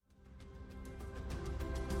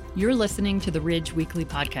You're listening to the Ridge Weekly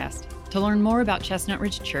Podcast. To learn more about Chestnut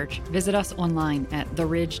Ridge Church, visit us online at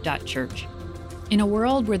theridge.church. In a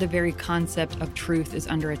world where the very concept of truth is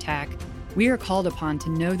under attack, we are called upon to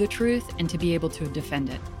know the truth and to be able to defend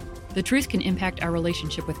it. The truth can impact our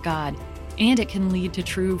relationship with God, and it can lead to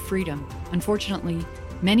true freedom. Unfortunately,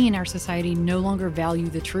 many in our society no longer value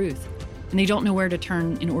the truth, and they don't know where to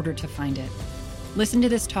turn in order to find it. Listen to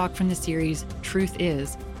this talk from the series, Truth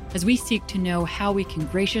Is, as we seek to know how we can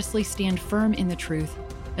graciously stand firm in the truth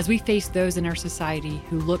as we face those in our society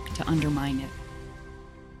who look to undermine it.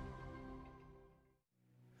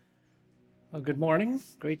 Well, good morning.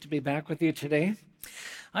 Great to be back with you today.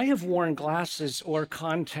 I have worn glasses or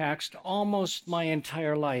contacts almost my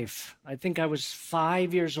entire life. I think I was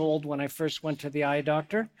 5 years old when I first went to the eye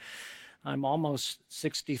doctor. I'm almost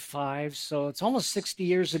 65, so it's almost 60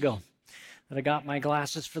 years ago that I got my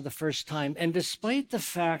glasses for the first time. And despite the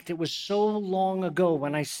fact it was so long ago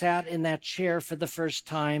when I sat in that chair for the first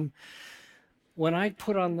time, when I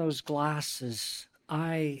put on those glasses,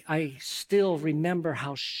 I still remember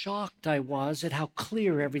how shocked I was at how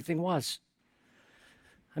clear everything was.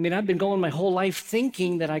 I mean, I've been going my whole life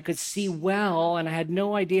thinking that I could see well, and I had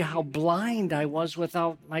no idea how blind I was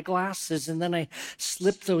without my glasses. And then I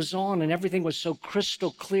slipped those on, and everything was so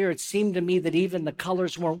crystal clear. It seemed to me that even the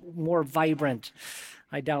colors were more vibrant.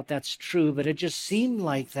 I doubt that's true, but it just seemed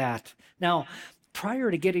like that. Now, prior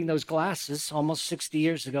to getting those glasses, almost 60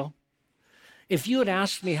 years ago, if you had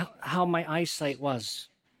asked me how my eyesight was,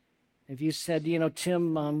 if you said,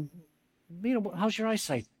 Tim, how's your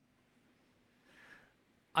eyesight?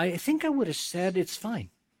 I think I would have said it's fine.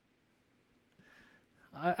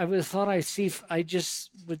 I would have thought I just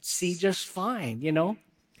would see just fine,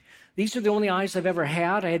 These are the only eyes I've ever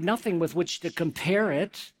had. I had nothing with which to compare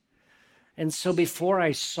it. And so before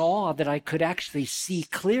I saw that I could actually see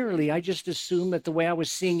clearly, I just assumed that the way I was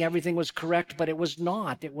seeing everything was correct, but it was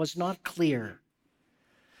not. It was not clear.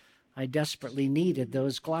 I desperately needed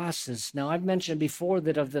those glasses. Now, I've mentioned before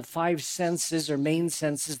that of the five senses or main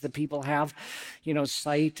senses that people have,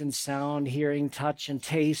 sight and sound, hearing, touch, and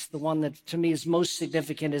taste, the one that to me is most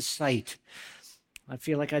significant is sight. I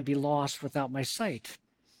feel like I'd be lost without my sight.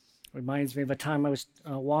 Reminds me of a time I was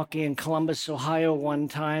walking in Columbus, Ohio one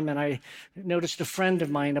time, and I noticed a friend of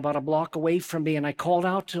mine about a block away from me, and I called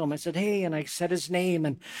out to him. I said, "Hey," and I said his name,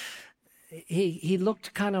 and he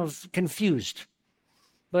looked kind of confused.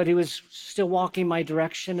 But he was still walking my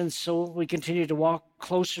direction, and so we continued to walk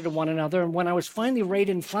closer to one another. And when I was finally right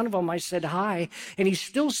in front of him, I said hi, and he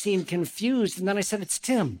still seemed confused. And then I said, "It's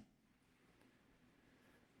Tim."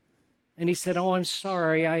 And he said, "Oh, I'm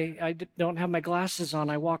sorry. I don't have my glasses on.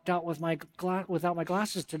 I walked out without my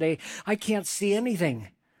glasses today. I can't see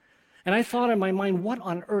anything." And I thought in my mind, what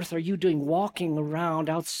on earth are you doing walking around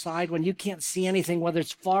outside when you can't see anything, whether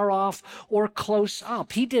it's far off or close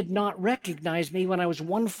up? He did not recognize me when I was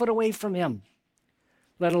 1 foot away from him,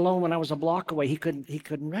 let alone when I was a block away. He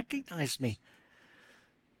couldn't recognize me.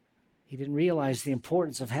 He didn't realize the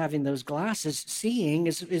importance of having those glasses. Seeing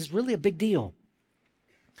is really a big deal.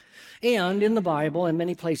 And in the Bible, in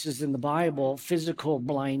many places in the Bible, physical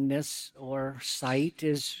blindness or sight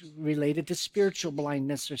is related to spiritual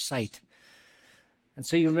blindness or sight. And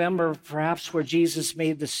so you remember perhaps where Jesus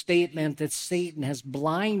made the statement that Satan has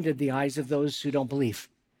blinded the eyes of those who don't believe.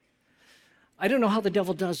 I don't know how the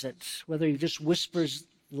devil does it, whether he just whispers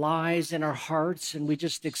lies in our hearts and we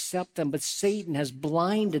just accept them, but Satan has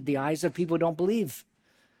blinded the eyes of people who don't believe.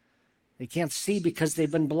 They can't see because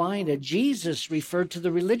they've been blinded. Jesus referred to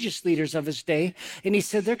the religious leaders of his day, and he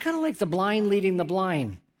said they're kind of like the blind leading the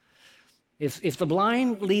blind. If the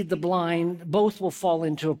blind lead the blind, both will fall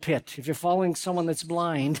into a pit. If you're following someone that's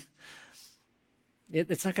blind,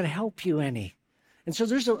 it's not going to help you any. And so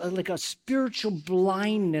there's a spiritual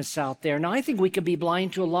blindness out there. Now, I think we could be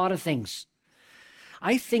blind to a lot of things.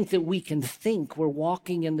 I think that we can think we're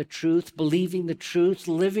walking in the truth, believing the truth,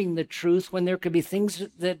 living the truth, when there could be things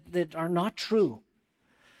that are not true.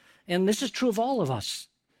 And this is true of all of us.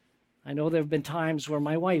 I know there have been times where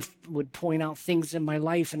my wife would point out things in my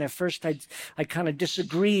life, and at first I'd kind of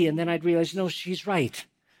disagree, and then I'd realize, no, she's right.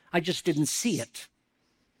 I just didn't see it.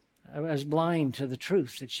 I was blind to the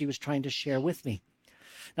truth that she was trying to share with me.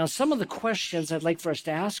 Now, some of the questions I'd like for us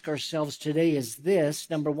to ask ourselves today is this.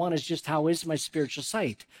 Number one is just, how is my spiritual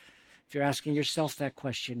sight? If you're asking yourself that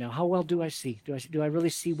question now, how well do I see? Do I really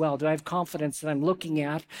see well? Do I have confidence that I'm looking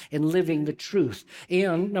at and living the truth?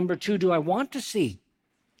 And number two, do I want to see?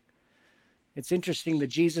 It's interesting that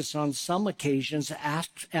Jesus on some occasions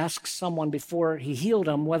asked someone before he healed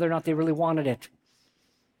them whether or not they really wanted it.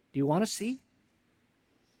 Do you want to see?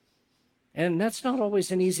 And that's not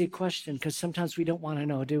always an easy question because sometimes we don't want to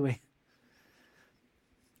know, do we?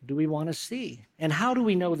 Do we want to see? And how do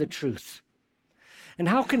we know the truth? And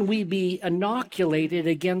how can we be inoculated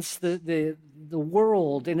against the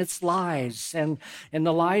world and its lies and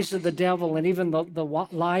the lies of the devil and even the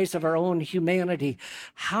lies of our own humanity?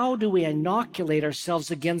 How do we inoculate ourselves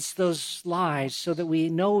against those lies so that we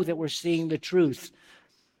know that we're seeing the truth?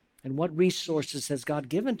 And what resources has God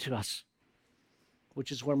given to us?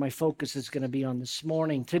 Which is where my focus is going to be on this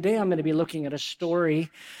morning. Today I'm going to be looking at a story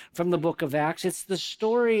from the book of Acts. It's the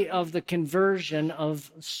story of the conversion of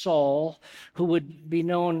Saul, who would be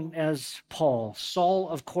known as Paul. Saul,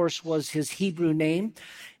 of course, was his Hebrew name,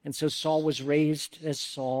 and so Saul was raised as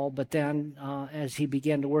Saul, but then as he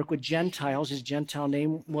began to work with Gentiles, his Gentile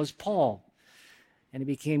name was Paul. And he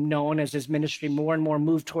became known as his ministry more and more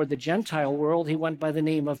moved toward the Gentile world. He went by the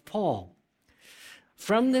name of Paul.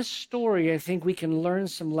 From this story, I think we can learn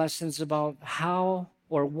some lessons about how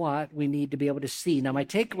or what we need to be able to see. Now, my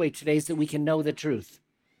takeaway today is that we can know the truth.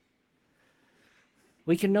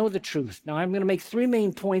 We can know the truth. Now, I'm going to make three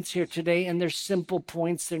main points here today, and they're simple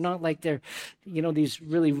points. They're not like they're, these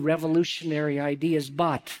really revolutionary ideas,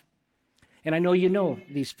 and I know you know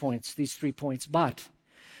these points, these 3 points, but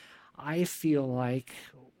I feel like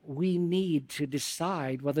we need to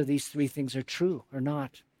decide whether these three things are true or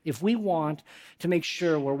not. If we want to make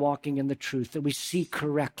sure we're walking in the truth, that we see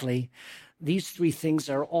correctly, these three things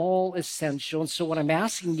are all essential. And so what I'm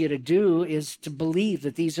asking you to do is to believe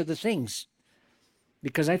that these are the things.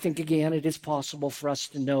 Because I think, again, it is possible for us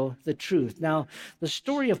to know the truth. Now, the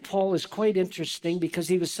story of Paul is quite interesting because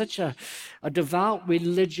he was such a devout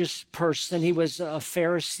religious person. He was a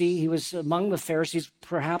Pharisee. He was among the Pharisees,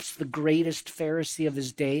 perhaps the greatest Pharisee of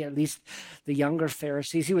his day, at least the younger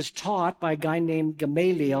Pharisees. He was taught by a guy named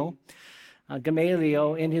Gamaliel.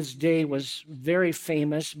 Gamaliel in his day was very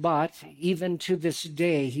famous, but even to this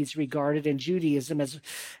day, he's regarded in Judaism as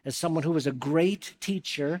someone who was a great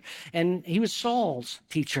teacher, and he was Saul's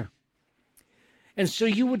teacher. And so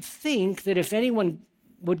you would think that if anyone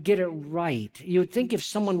would get it right, you would think if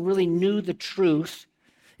someone really knew the truth,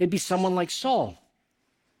 it'd be someone like Saul.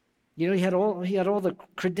 He had all the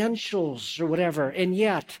credentials or whatever, and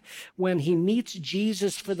yet when he meets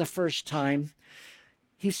Jesus for the first time,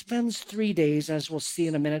 he spends 3 days, as we'll see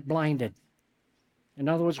in a minute, blinded. In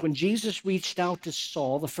other words, when Jesus reached out to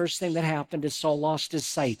Saul, the first thing that happened is Saul lost his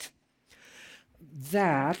sight.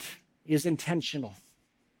 That is intentional.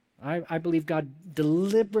 I believe God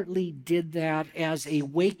deliberately did that as a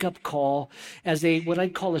wake-up call, as what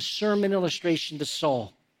I'd call a sermon illustration to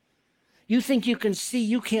Saul. You think you can see,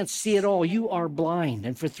 you can't see at all. You are blind.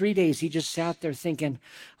 And for 3 days, he just sat there thinking,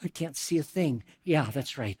 I can't see a thing. Yeah,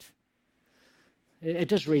 that's right. It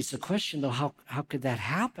does raise the question, though, how could that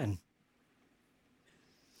happen?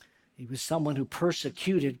 He was someone who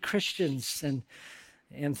persecuted Christians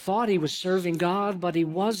and thought he was serving God, but he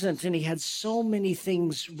wasn't, and he had so many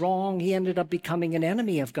things wrong. He ended up becoming an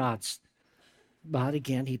enemy of God's. But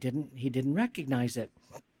again, he didn't recognize it.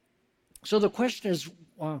 So the question is,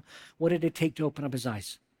 what did it take to open up his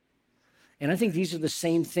eyes? And I think these are the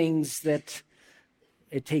same things that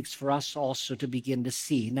it takes for us also to begin to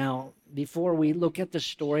see. Now, before we look at the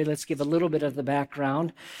story, let's give a little bit of the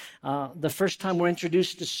background. The first time we're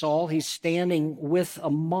introduced to Saul, he's standing with a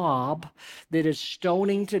mob that is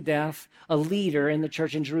stoning to death a leader in the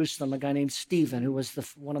church in Jerusalem, a guy named Stephen, who was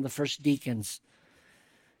one of the first deacons.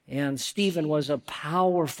 And Stephen was a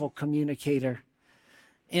powerful communicator.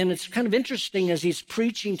 And it's kind of interesting as he's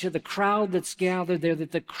preaching to the crowd that's gathered there,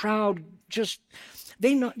 that the crowd just,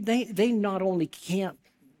 they not only can't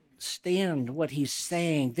stand what he's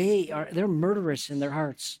saying, they're murderous in their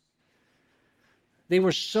hearts. They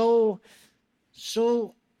were so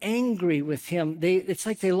angry with him. It's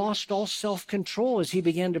like they lost all self-control as he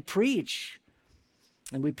began to preach.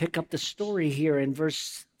 And we pick up the story here in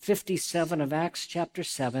verse 57 of Acts chapter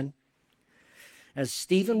 7. As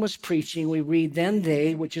Stephen was preaching, we read, then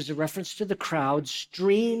they, which is a reference to the crowd,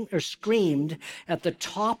 screamed at the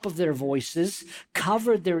top of their voices,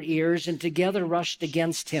 covered their ears, and together rushed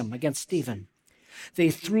against Stephen. They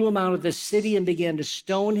threw him out of the city and began to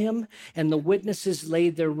stone him, and the witnesses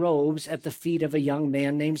laid their robes at the feet of a young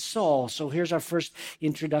man named Saul. So here's our first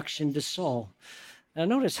introduction to Saul. Now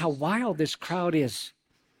notice how wild this crowd is.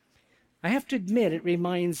 I have to admit, it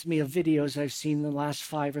reminds me of videos I've seen in the last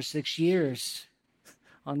 5 or 6 years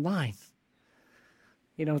online.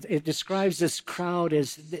 It describes this crowd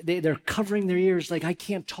as they're covering their ears like, I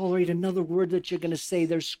can't tolerate another word that you're going to say.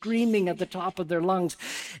 They're screaming at the top of their lungs.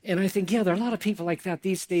 And I think, there are a lot of people like that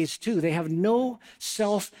these days too. They have no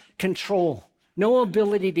self-control, no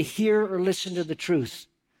ability to hear or listen to the truth.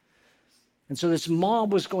 And so this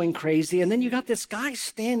mob was going crazy. And then you got this guy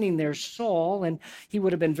standing there, Saul, and he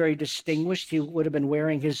would have been very distinguished. He would have been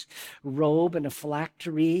wearing his robe and a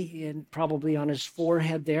phylactery and probably on his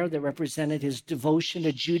forehead there that represented his devotion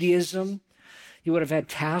to Judaism. He would have had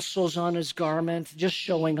tassels on his garment, just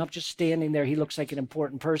showing up, just standing there. He looks like an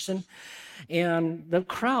important person. And the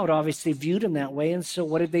crowd obviously viewed him that way. And so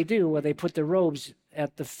what did they do? Well, they put their robes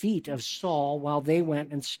at the feet of Saul while they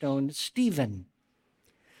went and stoned Stephen.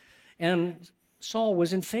 And Saul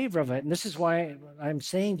was in favor of it. And this is why I'm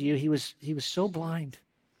saying to you, he was so blind.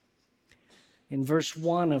 In verse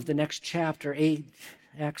 1 of the next chapter,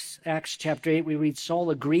 Acts chapter 8, we read, Saul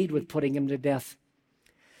agreed with putting him to death.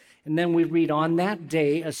 And then we read, on that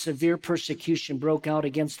day, a severe persecution broke out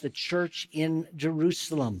against the church in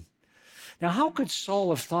Jerusalem. Now, how could Saul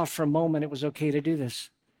have thought for a moment it was okay to do this?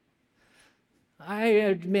 I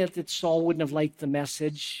admit that Saul wouldn't have liked the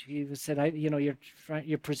message. He said,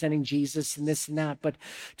 you're presenting Jesus and this and that. But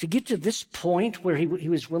to get to this point where he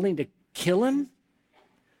was willing to kill him,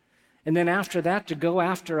 and then after that to go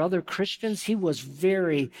after other Christians, he was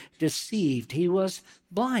very deceived. He was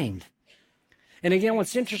blind. And again,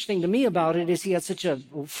 what's interesting to me about it is he had such a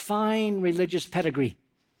fine religious pedigree.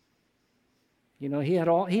 You know,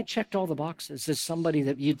 he checked all the boxes as somebody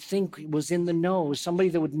that you'd think was in the know, somebody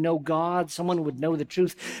that would know God, someone who would know the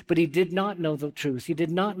truth, but he did not know the truth. He did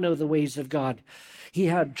not know the ways of God. He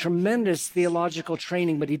had tremendous theological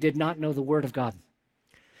training, but he did not know the Word of God.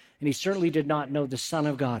 And he certainly did not know the Son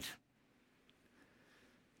of God.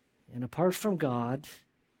 And apart from God,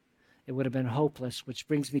 it would have been hopeless, which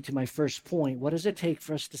brings me to my first point. What does it take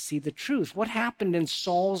for us to see the truth? What happened in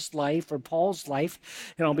Saul's life or Paul's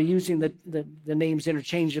life? And I'll be using the names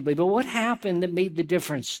interchangeably, but what happened that made the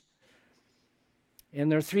difference?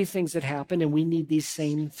 And there are three things that happened, and we need these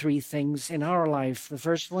same three things in our life. The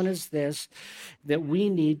first one is this, that we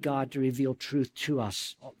need God to reveal truth to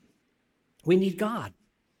us. We need God,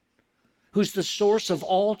 who's the source of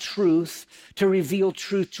all truth, to reveal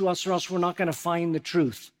truth to us, or else we're not going to find the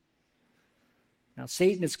truth. Now,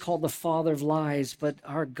 Satan is called the father of lies, but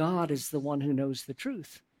our God is the one who knows the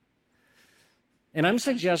truth. And I'm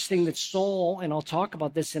suggesting that Saul, and I'll talk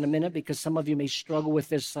about this in a minute because some of you may struggle with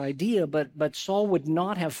this idea, but Saul would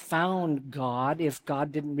not have found God if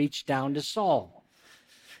God didn't reach down to Saul.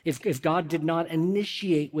 If God did not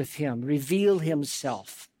initiate with him, reveal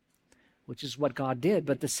himself, which is what God did.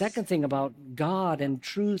 But the second thing about God and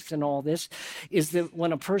truth and all this is that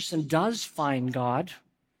when a person does find God,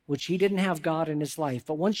 which he didn't have God in his life,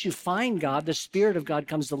 but once you find God, the Spirit of God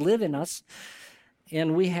comes to live in us,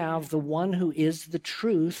 and we have the one who is the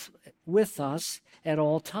truth with us at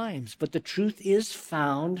all times. But the truth is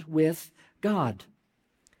found with God.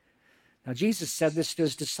 Now, Jesus said this to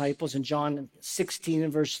his disciples in John 16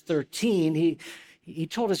 and verse 13. He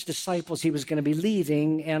told his disciples he was going to be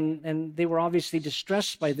leaving, and they were obviously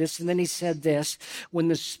distressed by this. And then he said this, when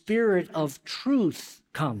the Spirit of truth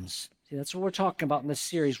comes. See, that's what we're talking about in this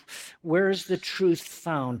series. Where is the truth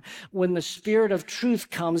found? When the Spirit of truth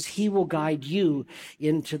comes, he will guide you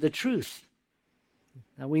into the truth.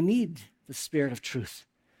 Now, we need the Spirit of truth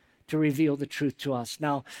to reveal the truth to us.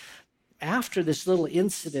 Now, after this little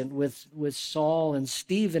incident with Saul and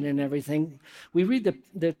Stephen and everything, we read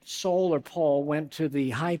that Saul or Paul went to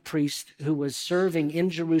the high priest who was serving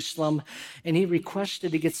in Jerusalem, and he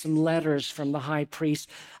requested to get some letters from the high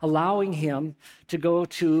priest, allowing him to go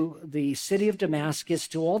to the city of Damascus,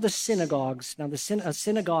 to all the synagogues. Now, a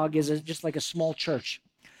synagogue is just like a small church.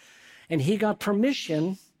 And he got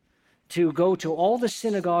permission to go to all the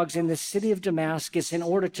synagogues in the city of Damascus in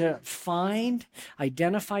order to find,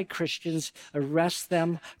 identify Christians, arrest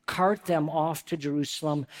them, cart them off to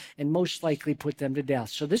Jerusalem, and most likely put them to death.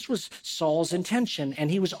 So this was Saul's intention,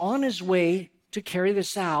 and he was on his way to carry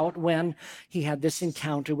this out when he had this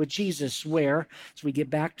encounter with Jesus, where, as we get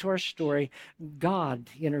back to our story, God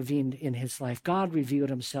intervened in his life. God revealed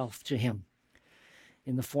himself to him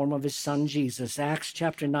in the form of his son, Jesus. Acts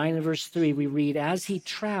chapter 9 and verse 3, we read, as he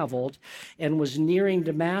traveled and was nearing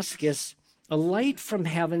Damascus, a light from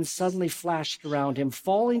heaven suddenly flashed around him.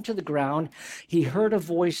 Falling to the ground, he heard a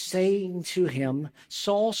voice saying to him,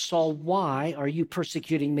 Saul, Saul, why are you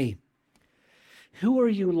persecuting me? Who are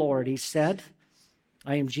you, Lord? He said.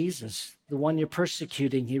 I am Jesus, the one you're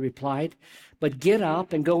persecuting, he replied. But get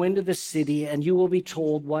up and go into the city, and you will be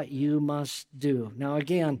told what you must do. Now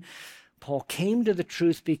again, Paul came to the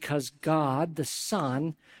truth because God, the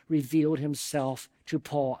Son, revealed himself to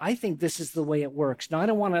Paul. I think this is the way it works. Now, I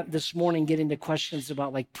don't want to this morning get into questions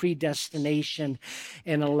about like predestination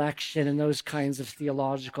and election and those kinds of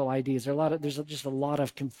theological ideas. There's just a lot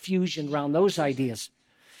of confusion around those ideas.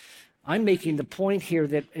 I'm making the point here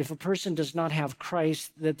that if a person does not have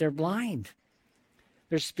Christ, that they're blind.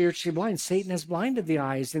 They're spiritually blind. Satan has blinded the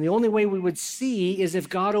eyes. And the only way we would see is if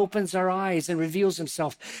God opens our eyes and reveals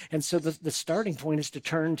himself. And so the starting point is to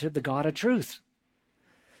turn to the God of truth.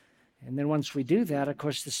 And then once we do that, of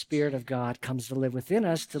course, the Spirit of God comes to live within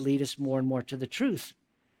us to lead us more and more to the truth.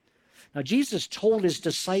 Now, Jesus told his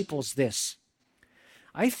disciples this.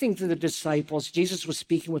 I think that the disciples, Jesus was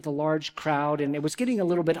speaking with a large crowd, and it was getting a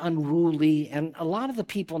little bit unruly, and a lot of the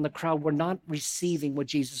people in the crowd were not receiving what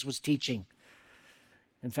Jesus was teaching.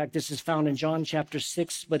 In fact, this is found in John chapter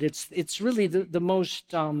 6, but it's really the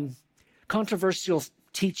most controversial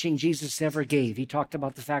teaching Jesus ever gave. He talked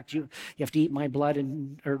about the fact you have to eat my blood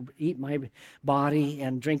or eat my body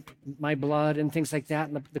and drink my blood and things like that.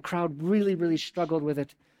 And the crowd really, really struggled with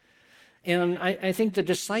it. And I think the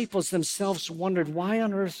disciples themselves wondered, why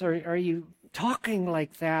on earth are you talking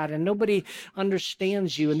like that? And nobody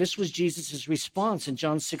understands you. And this was Jesus' response in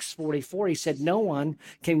John 6:44. He said, no one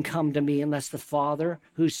can come to me unless the Father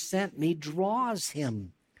who sent me draws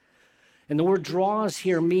him. And the word draws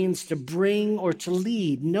here means to bring or to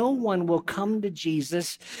lead. No one will come to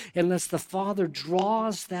Jesus unless the Father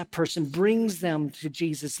draws that person, brings them to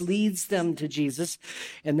Jesus, leads them to Jesus.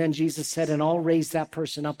 And then Jesus said, and I'll raise that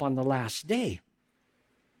person up on the last day.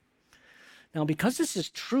 Now, because this is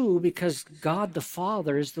true, because God the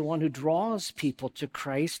Father is the one who draws people to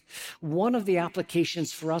Christ, one of the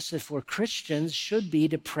applications for us if we're Christians should be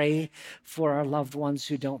to pray for our loved ones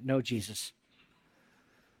who don't know Jesus.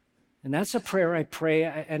 And that's a prayer I pray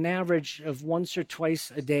an average of once or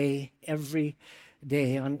twice a day, every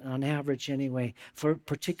day on average anyway, for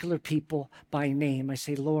particular people by name. I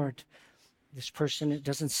say, Lord, this person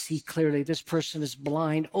doesn't see clearly. This person is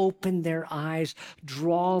blind. Open their eyes.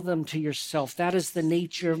 Draw them to yourself. That is the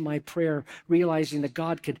nature of my prayer, realizing that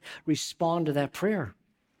God could respond to that prayer.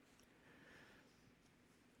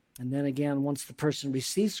 And then again, once the person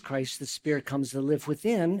receives Christ, the Spirit comes to live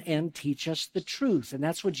within and teach us the truth. And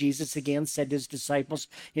that's what Jesus again said to his disciples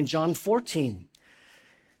in John 14.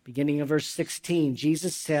 Beginning of verse 16,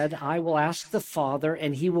 Jesus said, I will ask the Father,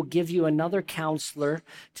 and he will give you another counselor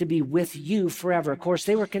to be with you forever. Of course,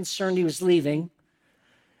 they were concerned he was leaving,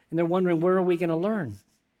 and they're wondering, where are we going to learn?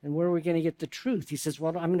 And where are we going to get the truth? He says,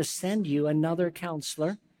 well, I'm going to send you another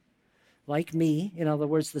counselor like me. In other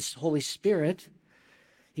words, the Holy Spirit.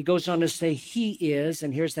 He goes on to say he is,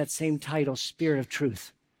 and here's that same title, Spirit of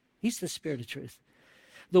Truth. He's the Spirit of Truth.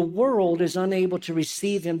 The world is unable to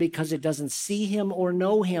receive him because it doesn't see him or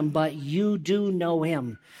know him, but you do know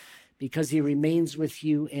him because he remains with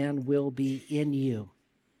you and will be in you.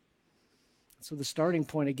 So the starting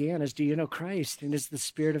point again is, do you know Christ? And is the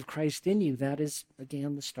Spirit of Christ in you? That is,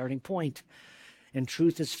 again, the starting point. And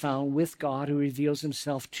truth is found with God who reveals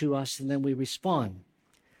himself to us, and then we respond.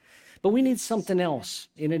 But we need something else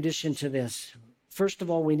in addition to this. First of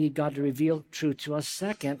all, we need God to reveal truth to us.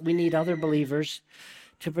 Second, we need other believers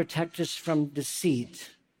to protect us from deceit.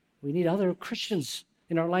 We need other Christians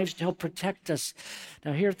in our lives to help protect us.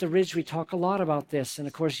 Now, here at the Ridge, we talk a lot about this. And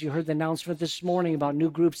of course, you heard the announcement this morning about new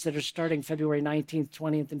groups that are starting February 19th,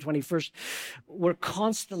 20th, and 21st. We're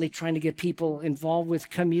constantly trying to get people involved with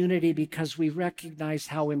community because we recognize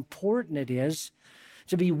how important it is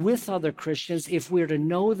to be with other Christians if we're to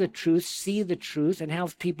know the truth, see the truth, and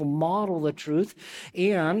have people model the truth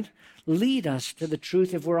and lead us to the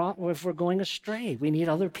truth if we're going astray. We need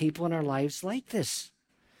other people in our lives like this.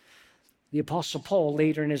 The Apostle Paul,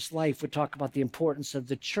 later in his life, would talk about the importance of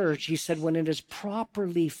the church. He said when it is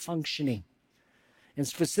properly functioning, and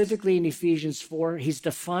specifically in Ephesians 4, he's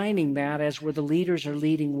defining that as where the leaders are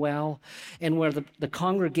leading well and where the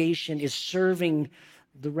congregation is serving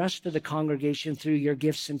the rest of the congregation through your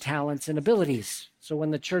gifts and talents and abilities. So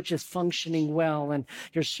when the church is functioning well and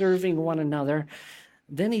you're serving one another,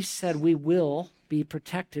 then he said we will be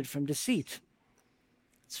protected from deceit.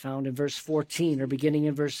 It's found in verse 14, or beginning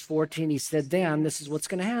in verse 14. He said, then, this is what's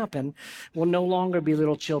going to happen, we'll no longer be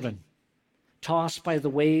little children, tossed by the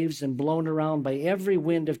waves and blown around by every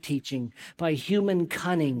wind of teaching, by human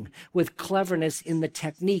cunning, with cleverness in the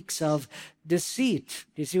techniques of deceit.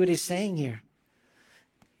 Do you see what he's saying here?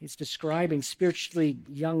 He's describing spiritually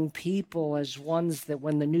young people as ones that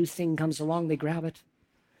when the new thing comes along, they grab it.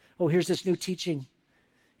 Oh, here's this new teaching.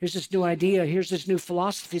 Here's this new idea. Here's this new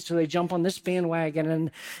philosophy. So they jump on this bandwagon,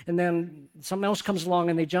 and then something else comes along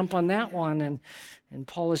and they jump on that one. And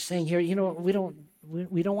Paul is saying here, you know, we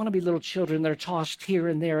don't want to be little children that are tossed here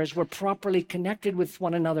and there as we're properly connected with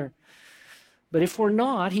one another. But if we're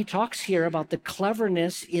not, he talks here about the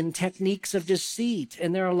cleverness in techniques of deceit.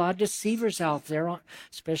 And there are a lot of deceivers out there,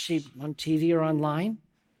 especially on TV or online.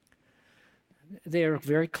 they're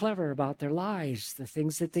very clever about their lies, the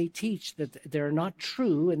things that they teach, that they're not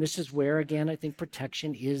true. And this is where, again, I think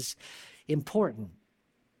protection is important.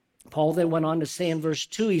 Paul then went on to say in verse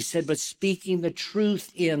 2, he said, but speaking the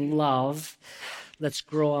truth in love, let's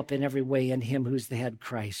grow up in every way in him who's the head,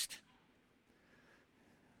 Christ.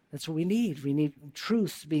 That's what we need. We need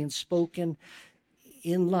truth being spoken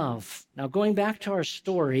in love. Now, going back to our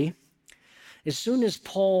story, as soon as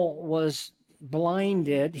Paul was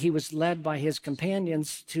blinded, he was led by his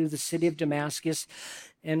companions to the city of Damascus.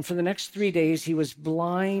 And for the next 3 days, he was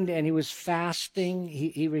blind and he was fasting.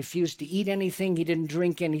 He refused to eat anything. He didn't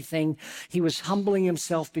drink anything. He was humbling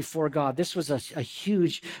himself before God. This was a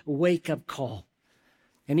huge wake-up call.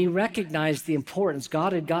 And he recognized the importance.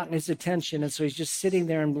 God had gotten his attention, and so he's just sitting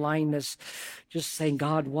there in blindness, just saying,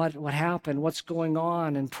 God, what happened? What's going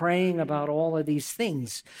on? And praying about all of these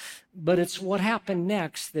things. But it's what happened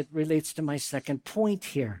next that relates to my second point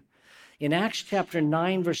here. In Acts chapter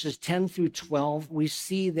 9, verses 10 through 12, we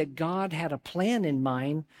see that God had a plan in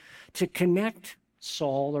mind to connect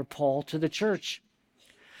Saul or Paul to the church.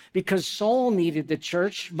 Because Saul needed the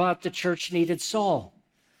church, but the church needed Saul.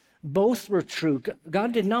 Both were true.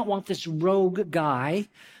 God did not want this rogue guy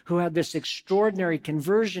who had this extraordinary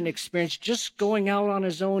conversion experience just going out on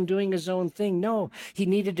his own, doing his own thing. No, he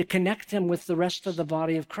needed to connect him with the rest of the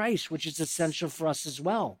body of Christ, which is essential for us as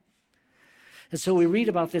well. And so we read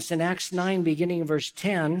about this in Acts 9, beginning in verse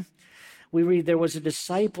 10. We read, there was a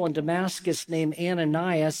disciple in Damascus named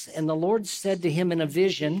Ananias, and the Lord said to him in a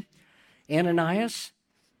vision, Ananias,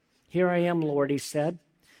 here I am, Lord, he said.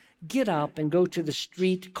 Get up and go to the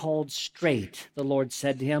street called Straight, the Lord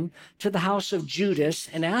said to him, to the house of Judas,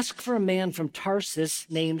 and ask for a man from Tarsus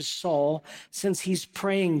named Saul, since he's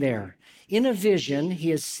praying there. In a vision,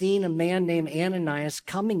 he has seen a man named Ananias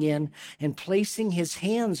coming in and placing his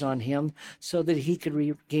hands on him so that he could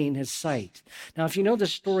regain his sight. Now, if you know the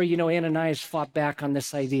story, you know Ananias fought back on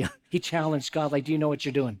this idea. He challenged God, like, do you know what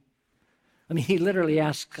you're doing? I mean, he literally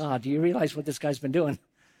asked God, do you realize what this guy's been doing?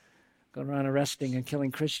 Going around arresting and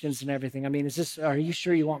killing Christians and everything. I mean, are you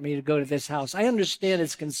sure you want me to go to this house? I understand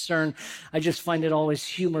his concern. I just find it always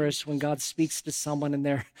humorous when God speaks to someone and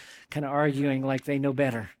they're kind of arguing like they know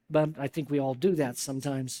better. But I think we all do that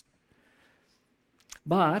sometimes.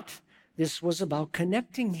 But this was about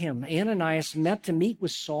connecting him. Ananias met to meet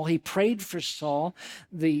with Saul. He prayed for Saul.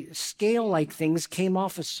 The scale-like things came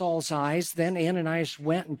off of Saul's eyes. Then Ananias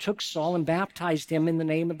went and took Saul and baptized him in the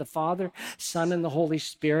name of the Father, Son, and the Holy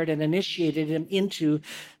Spirit, and initiated him into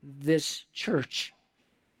this church.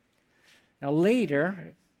 Now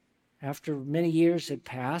later, after many years had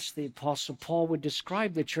passed, the Apostle Paul would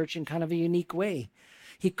describe the church in kind of a unique way.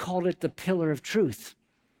 He called it the pillar of truth.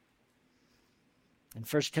 In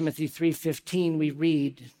 1 Timothy 3:15, we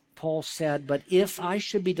read, Paul said, but if I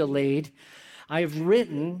should be delayed, I have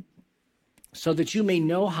written so that you may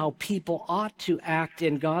know how people ought to act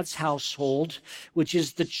in God's household, which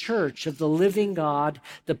is the church of the living God,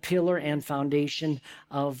 the pillar and foundation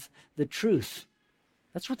of the truth.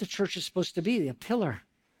 That's what the church is supposed to be, a pillar,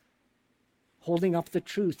 holding up the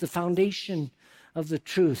truth, the foundation of the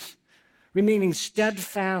truth. Remaining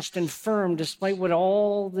steadfast and firm despite what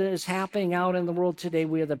all that is happening out in the world today.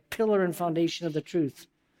 We are the pillar and foundation of the truth.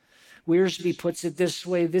 Wiersbe puts it this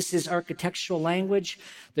way. This is architectural language.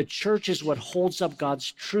 The church is what holds up God's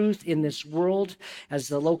truth in this world as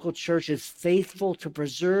the local church is faithful to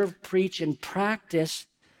preserve, preach, and practice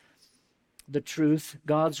the truth.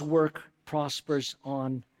 God's work prospers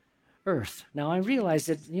on earth. Now, I realize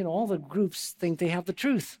that, all the groups think they have the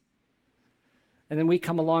truth. And then we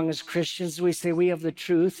come along as Christians, we say we have the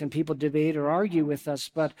truth, and people debate or argue with us.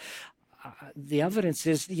 But the evidence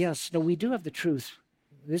is, yes, no, we do have the truth.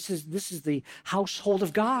 This is the household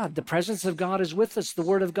of God. The presence of God is with us. The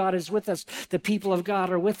word of God is with us. The people of God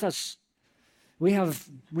are with us. We have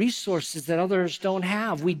resources that others don't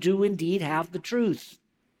have. We do indeed have the truth.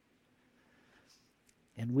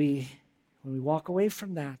 And when we walk away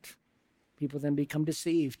from that, people then become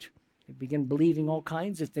deceived. They begin believing all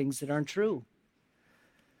kinds of things that aren't true.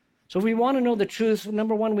 So if we want to know the truth,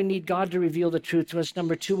 number one, we need God to reveal the truth to us.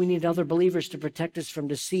 Number two, we need other believers to protect us from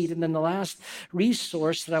deceit. And then the last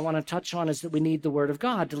resource that I want to touch on is that we need the Word of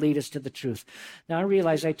God to lead us to the truth. Now, I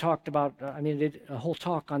realize I talked about, I did a whole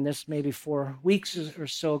talk on this maybe 4 weeks or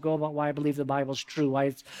so ago about why I believe the Bible's true,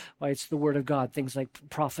 why it's the Word of God, things like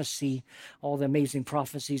prophecy, all the amazing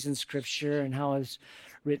prophecies in Scripture, and how it's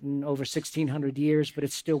written over 1,600 years, but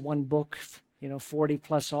it's still one book. 40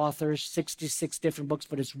 plus authors, 66 different books,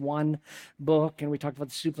 but it's one book. And we talked about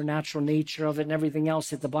the supernatural nature of it and everything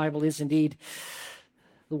else, that the Bible is indeed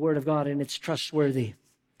the Word of God and it's trustworthy.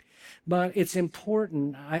 But it's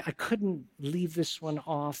important. I couldn't leave this one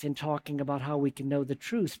off in talking about how we can know the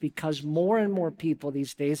truth, because more and more people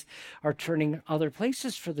these days are turning other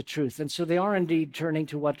places for the truth. And so they are indeed turning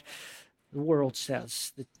to what the world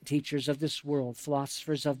says. The teachers of this world,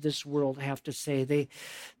 philosophers of this world have to say.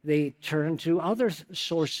 They turn to other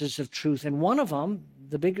sources of truth. And one of them,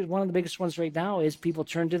 one of the biggest ones right now, is people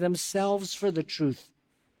turn to themselves for the truth.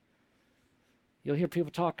 You'll hear people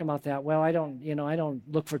talking about that. Well, I don't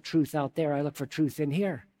look for truth out there. I look for truth in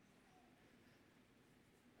here.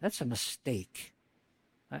 That's a mistake.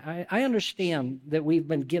 I understand that we've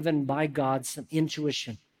been given by God some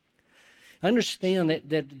intuition. I understand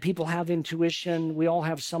that people have intuition. We all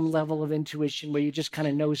have some level of intuition where you just kind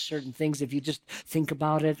of know certain things if you just think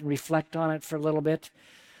about it and reflect on it for a little bit.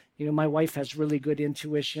 You know, my wife has really good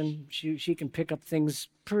intuition. She can pick up things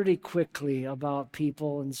pretty quickly about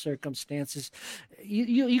people and circumstances.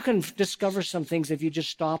 You can discover some things if you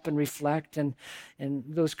just stop and reflect and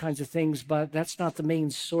those kinds of things, but that's not the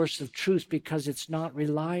main source of truth because it's not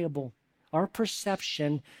reliable. Our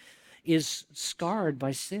perception is scarred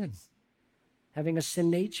by sin, having a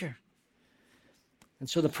sin nature. And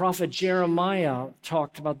so the prophet Jeremiah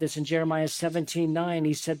talked about this in Jeremiah 17:9.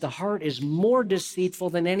 He said, the heart is more deceitful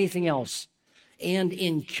than anything else and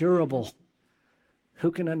incurable. Who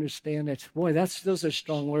can understand it? Boy, those are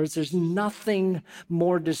strong words. There's nothing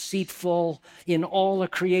more deceitful in all of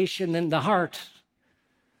creation than the heart.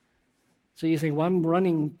 So you think, well,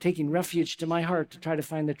 I'm taking refuge to my heart to try to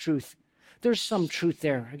find the truth. There's some truth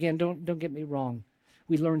there. Again, don't get me wrong.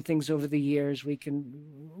 We learn things over the years. We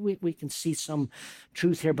can see some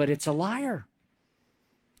truth here, but it's a liar.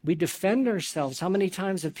 We defend ourselves. How many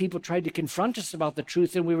times have people tried to confront us about the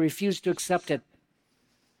truth and we refused to accept it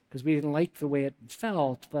because we didn't like the way it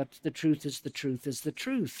felt? But the truth is the truth is the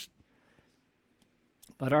truth.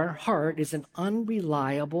 But our heart is an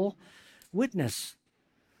unreliable witness.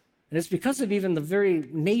 And it's because of even the very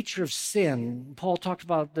nature of sin. Paul talked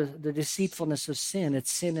about the deceitfulness of sin. It's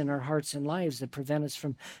sin in our hearts and lives that prevent us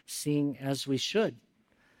from seeing as we should.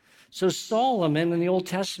 So Solomon in the Old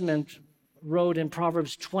Testament wrote in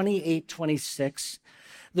Proverbs 28:26,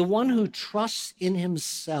 the one who trusts in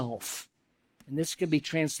himself, and this could be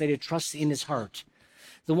translated trusts in his heart.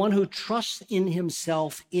 The one who trusts in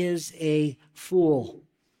himself is a fool,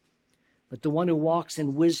 but the one who walks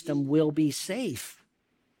in wisdom will be safe.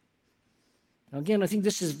 Now, again, I think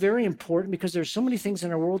this is very important because there's so many things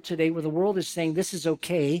in our world today where the world is saying this is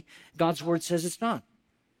okay. God's word says it's not.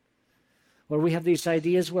 Or we have these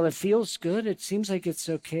ideas, well, it feels good. It seems like it's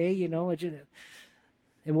okay, and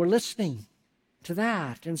we're listening to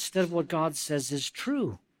that instead of what God says is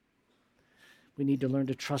true. We need to learn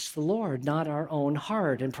to trust the Lord, not our own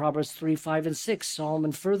heart. In Proverbs 3:5-6,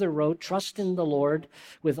 Solomon further wrote, trust in the Lord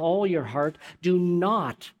with all your heart. Do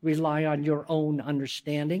not rely on your own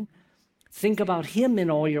understanding. Think about him in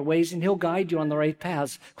all your ways, and he'll guide you on the right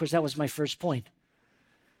paths. Of course, that was my first point.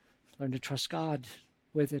 Learn to trust God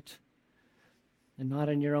with it and not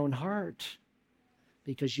in your own heart,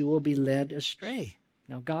 because you will be led astray.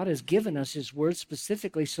 Now, God has given us his word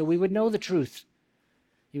specifically so we would know the truth.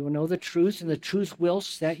 You will know the truth, and the truth will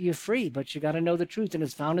set you free, but you got to know the truth, and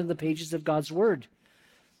it's found in the pages of God's word.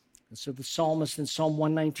 And so the psalmist in Psalm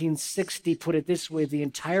 119:60 put it this way, the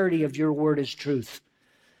entirety of your word is truth,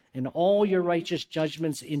 and all your righteous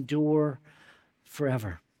judgments endure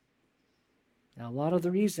forever. Now, a lot of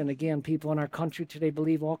the reason, again, people in our country today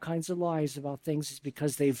believe all kinds of lies about things is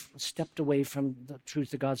because they've stepped away from the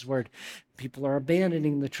truth of God's word. People are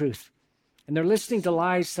abandoning the truth, and they're listening to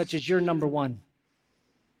lies such as you're number one,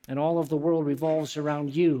 and all of the world revolves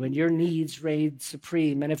around you, and your needs reign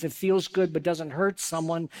supreme, and if it feels good but doesn't hurt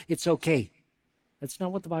someone, it's okay. That's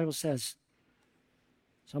not what the Bible says.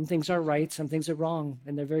 Some things are right, some things are wrong,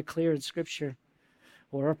 and they're very clear in Scripture.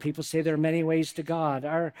 Or people say there are many ways to God.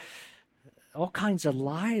 All kinds of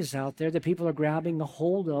lies out there that people are grabbing a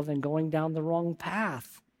hold of and going down the wrong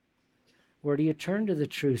path. Where do you turn to the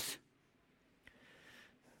truth?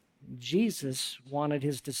 Jesus wanted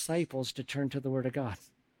his disciples to turn to the Word of God.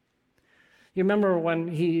 You remember when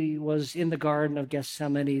he was in the Garden of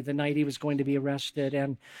Gethsemane, the night he was going to be arrested,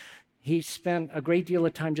 and he spent a great deal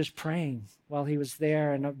of time just praying while he was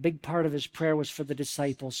there, and a big part of his prayer was for the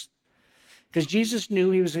disciples. Because Jesus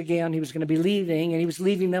knew he was going to be leaving, and he was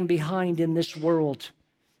leaving them behind in this world.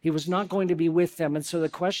 He was not going to be with them. And so the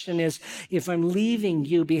question is, if I'm leaving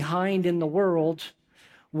you behind in the world,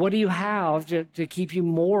 what do you have to keep you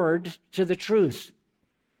moored to the truth?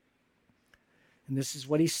 And this is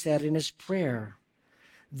what he said in his prayer.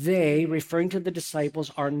 They, referring to the disciples,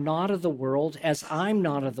 are not of the world, as I'm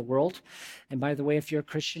not of the world. And by the way, if you're a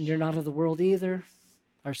Christian, you're not of the world either.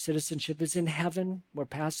 Our citizenship is in heaven. We're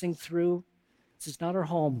passing through. This is not our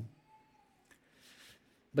home.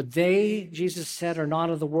 But they, Jesus said, are not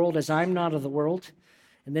of the world as I'm not of the world.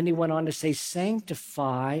 And then he went on to say,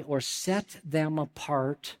 sanctify or set them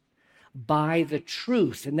apart by the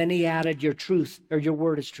truth. And then he added, your truth, or your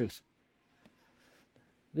word is truth.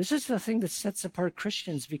 This is the thing that sets apart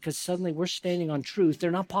Christians, because suddenly we're standing on truth.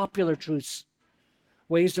 They're not popular truths,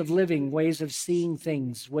 ways of living, ways of seeing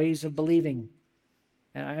things, ways of believing.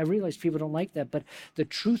 And I realize people don't like that, but the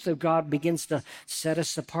truth of God begins to set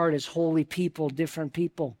us apart as holy people, different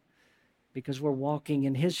people, because we're walking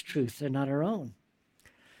in his truth. They're not our own.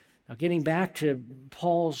 Now, getting back to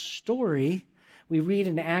Paul's story, we read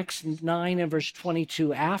in Acts 9 and verse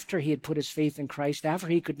 22, after he had put his faith in Christ, after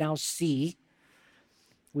he could now see,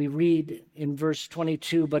 we read in verse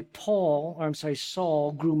 22, but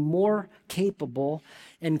Saul grew more capable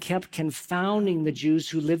and kept confounding the Jews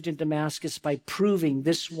who lived in Damascus by proving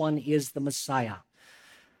this one is the Messiah.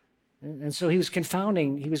 And so he was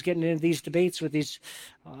confounding. He was getting into these debates with these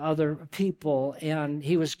other people, and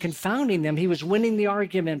he was confounding them. He was winning the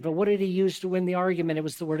argument, but what did he use to win the argument? It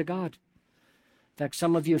was the Word of God. In fact,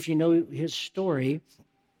 some of you, if you know his story,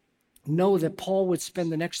 know that Paul would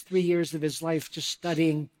spend the next 3 years of his life just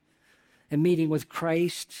studying and meeting with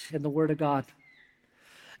Christ and the Word of God.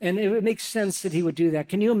 And it makes sense that he would do that.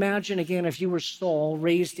 Can you imagine, again, if you were Saul,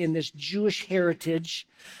 raised in this Jewish heritage,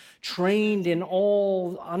 trained in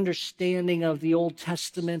all understanding of the Old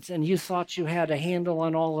Testament, and you thought you had a handle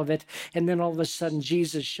on all of it, and then all of a sudden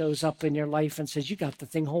Jesus shows up in your life and says, you got the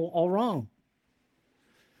thing all wrong.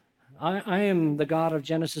 I am the God of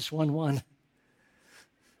Genesis 1:1.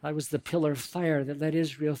 I was the pillar of fire that led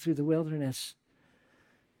Israel through the wilderness.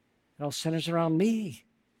 It all centers around me.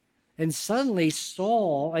 And suddenly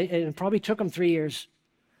Saul, it probably took him 3 years.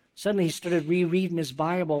 Suddenly he started rereading his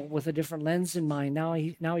Bible with a different lens in mind. Now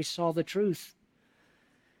he saw the truth.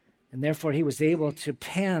 And therefore he was able to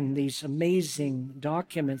pen these amazing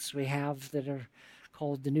documents we have that are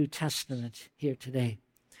called the New Testament here today.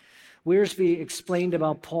 Wiersbe explained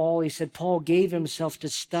about Paul. He said, Paul gave himself to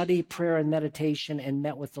study, prayer, and meditation and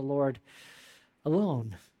met with the Lord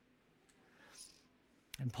alone.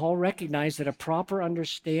 And Paul recognized that a proper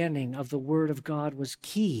understanding of the Word of God was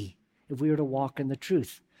key if we were to walk in the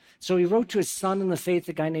truth. So he wrote to his son in the faith,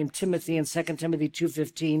 a guy named Timothy, in 2 Timothy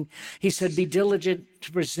 2:15. He said, be diligent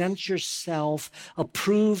to present yourself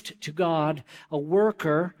approved to God, a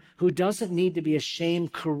worker who doesn't need to be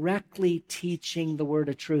ashamed, correctly teaching the word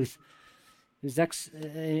of truth. He was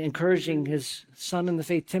encouraging his son in the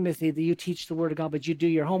faith, Timothy, that you teach the word of God, but you do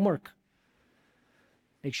your homework.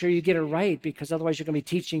 Make sure you get it right, because otherwise you're going to be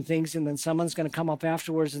teaching things, and then someone's going to come up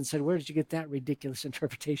afterwards and say, where did you get that ridiculous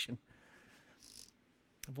interpretation?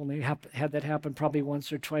 I've only had that happen probably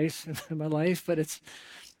once or twice in my life, but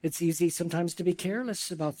it's easy sometimes to be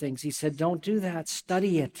careless about things. He said, don't do that.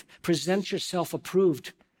 Study it. Present yourself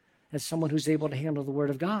approved as someone who's able to handle the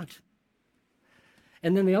Word of God.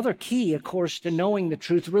 And then the other key, of course, to knowing the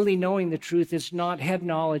truth, really knowing the truth, is not head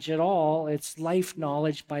knowledge at all. It's life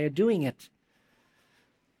knowledge by doing it.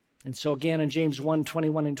 And so again, in James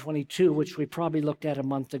 1:21 and 22, which we probably looked at a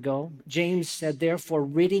month ago, James said, therefore,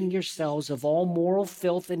 ridding yourselves of all moral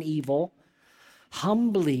filth and evil,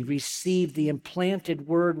 humbly receive the implanted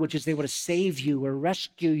word, which is able to save you or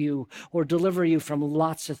rescue you or deliver you from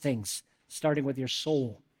lots of things, starting with your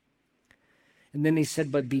soul. And then he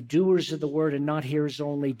said, but be doers of the word and not hearers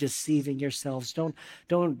only, deceiving yourselves.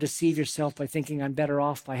 Don't deceive yourself by thinking I'm better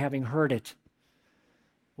off by having heard it.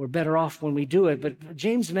 We're better off when we do it. But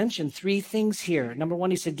James mentioned 3 things here. Number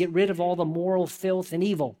 1, he said, get rid of all the moral filth and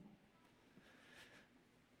evil.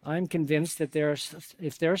 I'm convinced that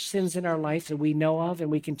if there are sins in our life that we know of and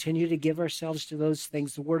we continue to give ourselves to those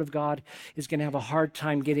things, the Word of God is going to have a hard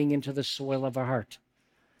time getting into the soil of our heart.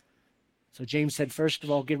 So James said, first of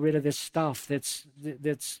all, get rid of this stuff that's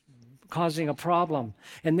causing a problem.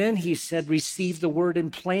 And then he said, receive the word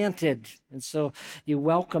implanted. And so you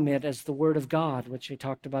welcome it as the Word of God, which I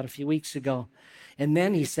talked about a few weeks ago. And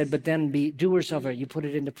then he said, but then be doers of it. You put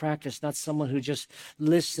it into practice, not someone who just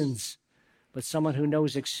listens, but someone who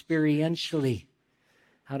knows experientially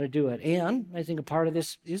how to do it. And I think a part of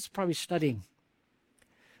this is probably studying.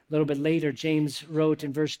 A little bit later, James wrote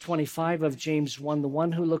in verse 25 of James 1, the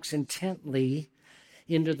one who looks intently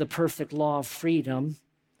into the perfect law of freedom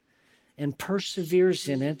and perseveres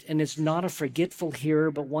in it and is not a forgetful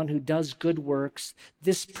hearer, but one who does good works,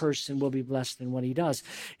 this person will be blessed in what he does.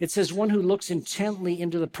 It says one who looks intently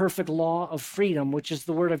into the perfect law of freedom, which is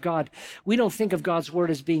the Word of God. We don't think of God's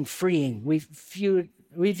Word as being freeing. We view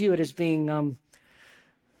it as being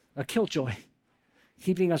a killjoy,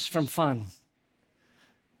 keeping us from fun.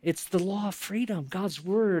 It's the law of freedom. God's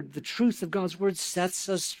word, the truth of God's word sets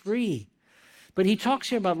us free. But he talks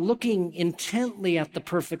here about looking intently at the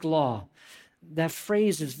perfect law. That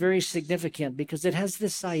phrase is very significant because it has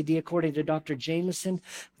this idea, according to Dr. Jameson,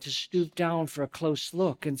 to stoop down for a close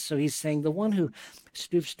look. And so he's saying the one who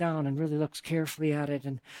stoops down and really looks carefully at it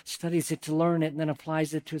and studies it to learn it and then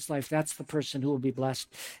applies it to his life, that's the person who will be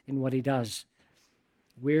blessed in what he does.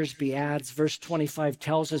 Wiersbe adds, verse 25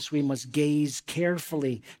 tells us we must gaze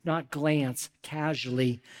carefully, not glance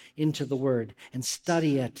casually into the word, and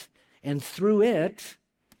study it, and through it,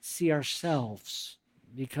 see ourselves.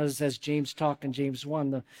 Because as James talked in James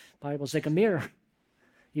 1, the Bible's like a mirror.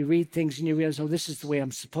 You read things and you realize, oh, this is the way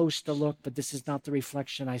I'm supposed to look, but this is not the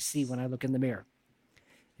reflection I see when I look in the mirror.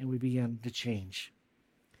 And we begin to change.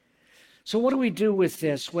 So what do we do with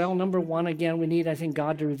this? Well, number one, again, we need, I think,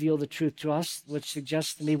 God to reveal the truth to us, which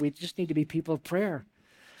suggests to me we just need to be people of prayer.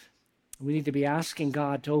 We need to be asking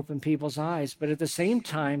God to open people's eyes. But at the same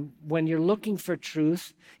time, when you're looking for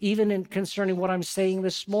truth, even in concerning what I'm saying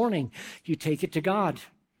this morning, you take it to God.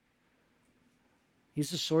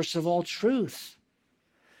 He's the source of all truth.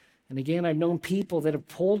 And again, I've known people that have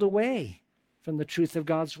pulled away from the truth of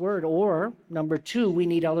God's word. Or, number two, we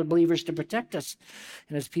need other believers to protect us.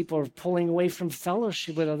 And as people are pulling away from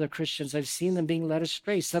fellowship with other Christians, I've seen them being led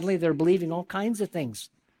astray. Suddenly they're believing all kinds of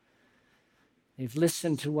things. They've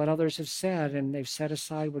listened to what others have said, and they've set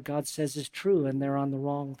aside what God says is true, and they're on the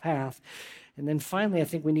wrong path. And then finally, I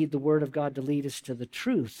think we need the Word of God to lead us to the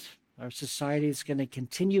truth. Our society is going to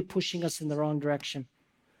continue pushing us in the wrong direction.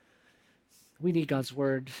 We need God's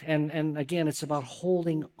Word. And again, it's about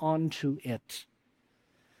holding on to it.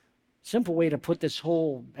 Simple way to put this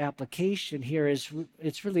whole application here is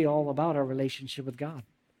it's really all about our relationship with God,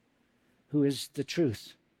 who is the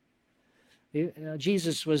truth.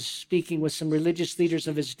 Jesus was speaking with some religious leaders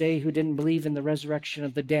of his day who didn't believe in the resurrection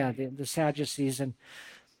of the dead, the Sadducees. And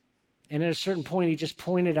at a certain point, he just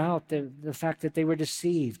pointed out the fact that they were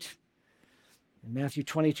deceived. In Matthew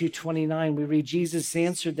 22:29, we read, Jesus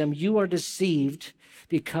answered them, "You are deceived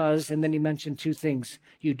because," and then he mentioned two things,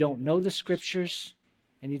 "you don't know the Scriptures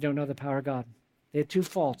and you don't know the power of God." They had two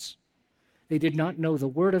faults. They did not know the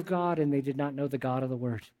Word of God and they did not know the God of the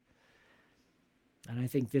Word. And I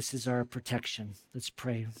think this is our protection. Let's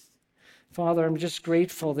pray. Father, I'm just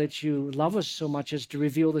grateful that you love us so much as to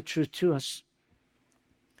reveal the truth to us.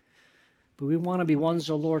 But we want to be ones,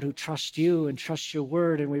 oh Lord, who trust you and trust your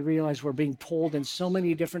word, and we realize we're being pulled in so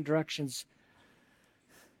many different directions.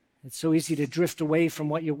 It's so easy to drift away from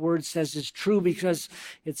what your word says is true because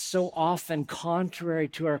it's so often contrary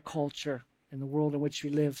to our culture and the world in which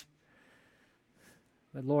we live.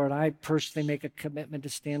 But Lord, I personally make a commitment to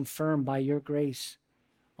stand firm by your grace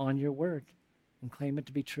on your word and claim it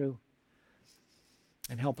to be true.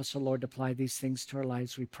 And help us, O Lord, to apply these things to our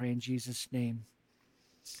lives, we pray in Jesus' name.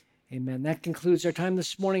 Amen. That concludes our time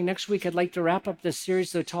this morning. Next week, I'd like to wrap up this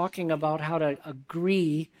series, though, talking about how to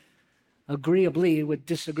agree agreeably with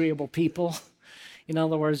disagreeable people. In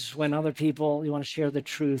other words, when other people, you want to share the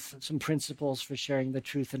truth, some principles for sharing the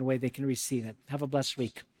truth in a way they can receive it. Have a blessed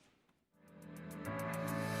week.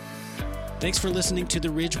 Thanks for listening to the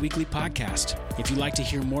Ridge Weekly Podcast. If you'd like to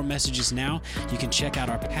hear more messages now, you can check out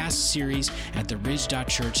our past series at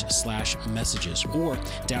theridge.church/messages or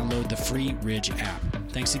download the free Ridge app.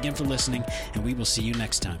 Thanks again for listening, and we will see you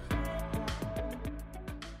next time.